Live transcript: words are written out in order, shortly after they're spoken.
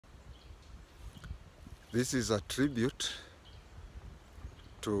This is a tribute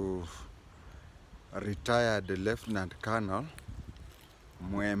to retired Lieutenant Colonel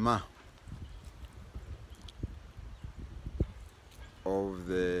Muema of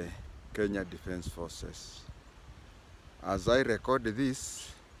the Kenya Defense Forces. As I record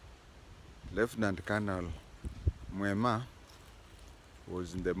this, Lieutenant Colonel Muema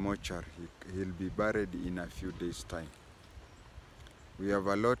was in the mortuary. He'll be buried in a few days' time. We have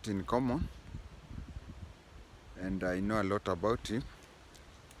a lot in common, and I know a lot about him.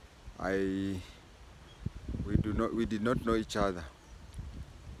 We did not know each other,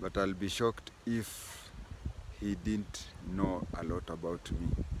 but I'll be shocked if he didn't know a lot about me.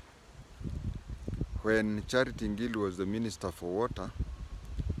 When JI-TENGE was the Minister for Water,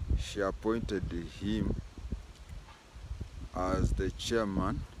 she appointed him as the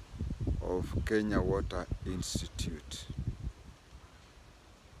chairman of Kenya Water Institute.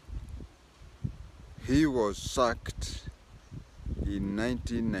 He was sacked in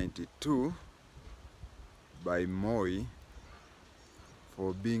 1992 by Moi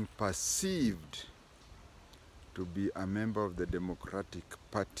for being perceived to be a member of the Democratic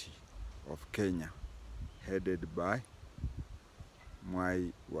Party of Kenya, headed by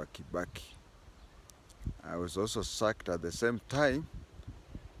Mwai wa Kibaki. I was also sacked at the same time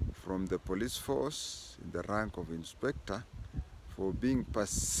from the police force in the rank of inspector for being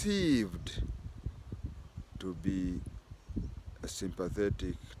perceived to be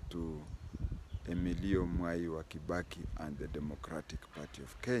sympathetic to Emilio Mwai wa Kibaki and the Democratic Party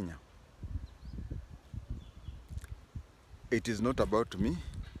of Kenya. It is not about me,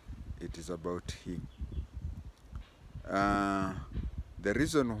 it is about him. The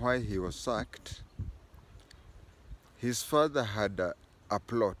reason why he was sacked, his father had a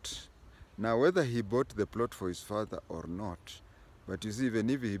plot. Now, whether he bought the plot for his father or not, but you see,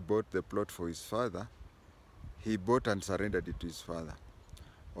 even if he bought the plot for his father, he bought and surrendered it to his father.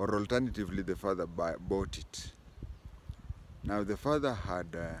 Or alternatively, the father bought it. Now, the father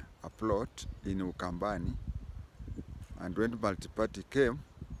had a plot in Ukambani, and when multi-party came,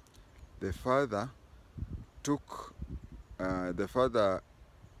 the father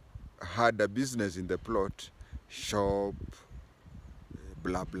had a business in the plot, shop,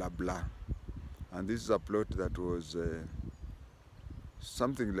 blah, blah, blah. And this is a plot that was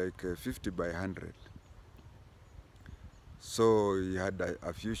something like 50 by 100. So he had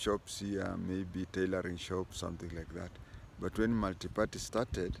a few shops here, maybe tailoring shop, something like that. But when multi-party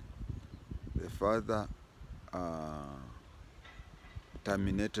started, the father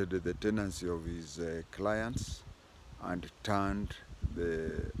terminated the tenancy of his clients and turned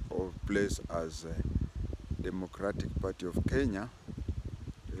the place as Democratic Party of Kenya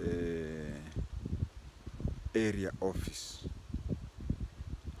area office.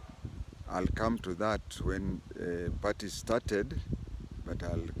 I'll come to that when party started, but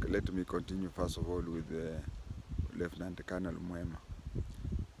let me continue first of all with Lieutenant Colonel Muema.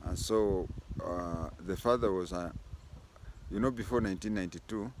 And so the father was before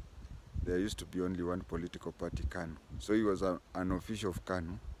 1992, there used to be only one political party, KANU. So he was an official of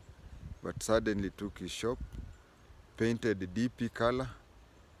KANU, but suddenly took his shop, painted DP color,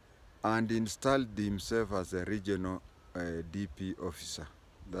 and installed himself as a regional DP officer.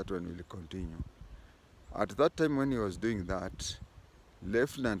 That one will continue. At that time when he was doing that,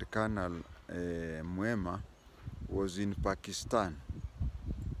 Lieutenant Colonel Muema was in Pakistan.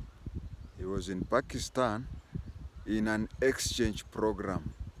 He was in Pakistan in an exchange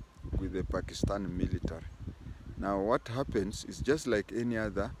program with the Pakistan military. Now what happens is just like any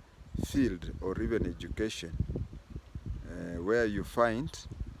other field or even education, where you find,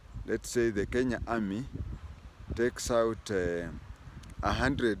 let's say the Kenya Army takes out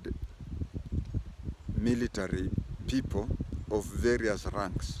 100 military people of various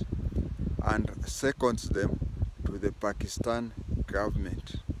ranks and seconds them to the Pakistan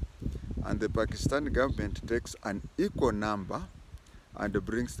government. And the Pakistan government takes an equal number and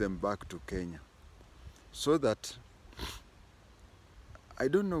brings them back to Kenya. So that, I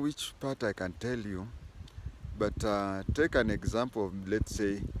don't know which part I can tell you, but take an example of, let's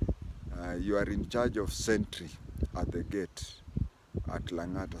say, you are in charge of sentry at the gate at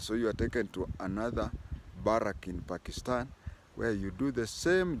Langata. So you are taken to another barrack in Pakistan where you do the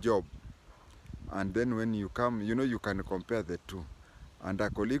same job. And then when you come, you can compare the two. And a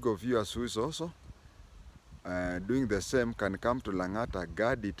colleague of yours who is also doing the same can come to Langata,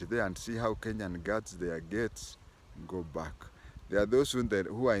 guard it there and see how Kenyan guards their gates, go back. There are those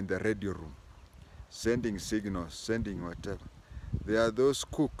who are in the radio room, sending signals, sending whatever. There are those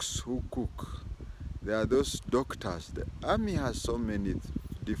cooks who cook. There are those doctors. The army has so many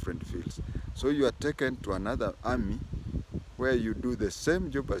different fields. So you are taken to another army where you do the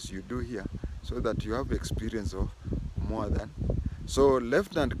same job as you do here, so that you have experience of more than. So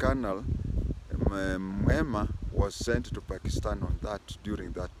Lieutenant Colonel Muema was sent to Pakistan on that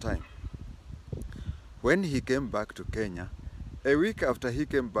during that time. When he came back to Kenya, a week after he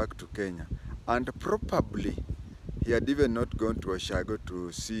came back to Kenya, and probably he had even not gone to Oshago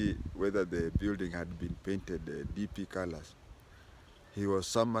to see whether the building had been painted DP colors, he was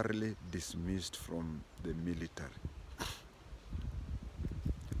summarily dismissed from the military.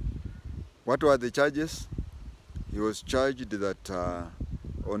 What were the charges? He was charged that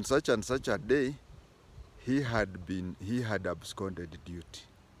on such and such a day, he had absconded duty.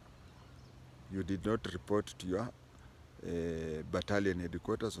 You did not report to your battalion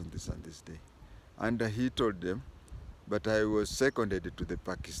headquarters on this and this day. And he told them, but I was seconded to the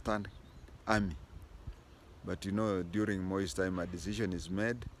Pakistan army. But you know, during Moi's time, a decision is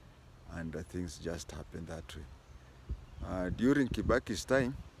made, and things just happen that way. During Kibaki's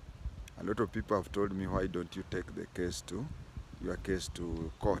time, a lot of people have told me, why don't you take your case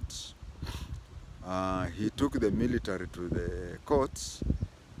to courts? He took the military to the courts,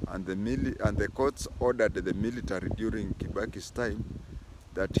 and the courts ordered the military during Kibaki's time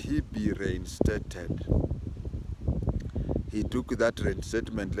that he be reinstated. He took that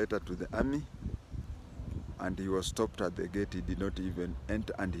reinstatement letter to the army, and he was stopped at the gate. He did not even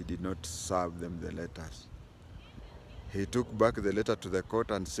enter, and he did not serve them the letters. He took back the letter to the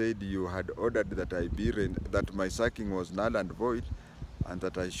court and said, you had ordered that that my sacking was null and void, and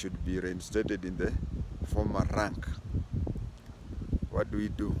that I should be reinstated in the former rank. What do we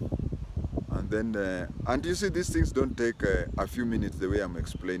do? And then, and you see, these things don't take a few minutes the way I'm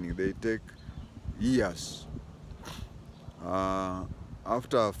explaining. They take years.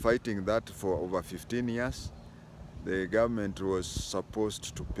 After fighting that for over 15 years, the government was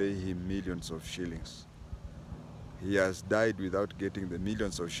supposed to pay him millions of shillings. He has died without getting the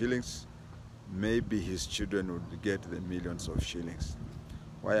millions of shillings. Maybe his children would get the millions of shillings.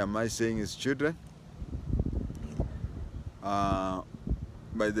 Why am I saying his children?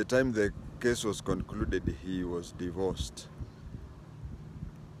 By the time the case was concluded, he was divorced.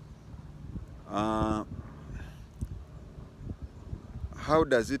 How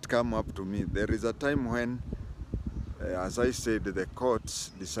does it come up to me? There is a time when, as I said, the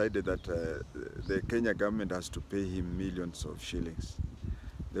courts decided that the Kenya government has to pay him millions of shillings.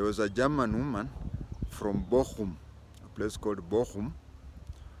 There was a German woman from Bochum, a place called Bochum,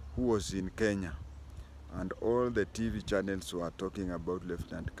 who was in Kenya, and all the TV channels were talking about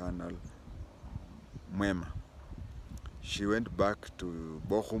Lieutenant Colonel Muema. She went back to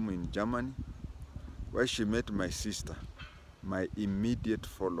Bochum in Germany, where she met my sister, my immediate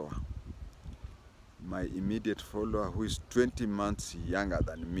follower, who is 20 months younger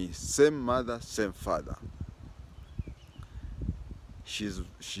than me. Same mother, same father. She's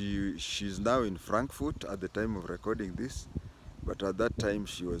now in Frankfurt at the time of recording this, but at that time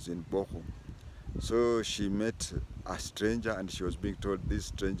she was in Bochum. So she met a stranger, and she was being told this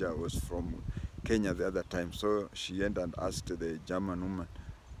stranger was from Kenya the other time. So she went and asked the German woman,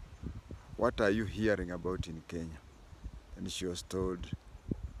 what are you hearing about in Kenya? And she was told,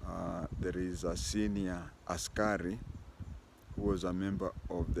 there is a senior askari who was a member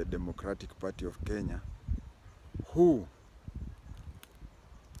of the Democratic Party of Kenya who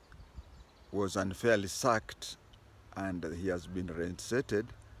was unfairly sacked, and he has been reinstated,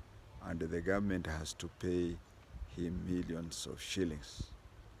 and the government has to pay him millions of shillings.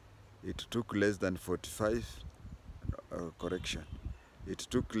 It took less than 45, it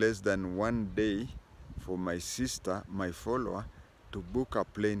took less than 1 day for my sister, my follower, to book a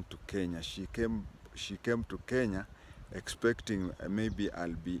plane to Kenya. She came to Kenya expecting maybe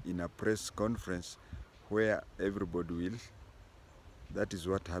I'll be in a press conference where everybody will. That is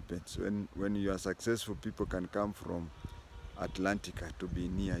what happens. When you are successful, people can come from Atlantica to be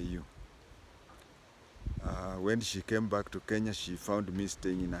near you. When she came back to Kenya, she found me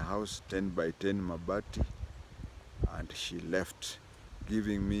staying in a house, 10 by 10 mabati, and she left,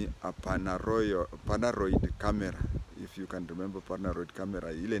 giving me a Polaroid camera. If you can remember Polaroid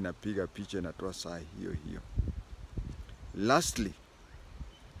camera, ile inapiga picha inatoa saa hiyo hiyo. Lastly,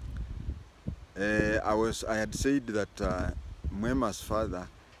 I had said that Muema's father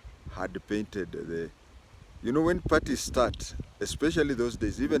had painted the, you know, when parties start, especially those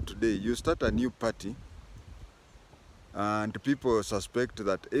days, even today, you start a new party, and people suspect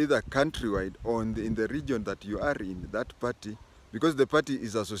that either countrywide or in the region that you are in, that party, because the party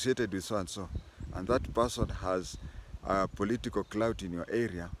is associated with so and so, and that person has a political clout in your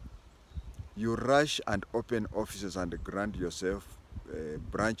area, you rush and open offices and grant yourself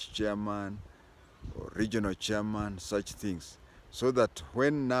branch chairman or regional chairman, such things, so that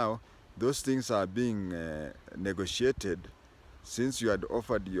when now those things are being negotiated, since you had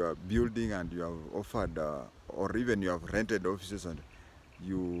offered your building and you have offered, or even you have rented offices and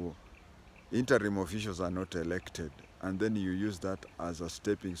you interim officials are not elected, and then you use that as a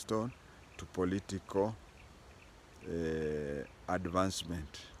stepping stone to political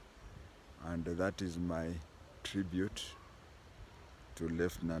advancement. And that is my tribute to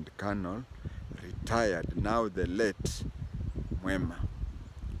Lieutenant Colonel, retired, now the late Muema.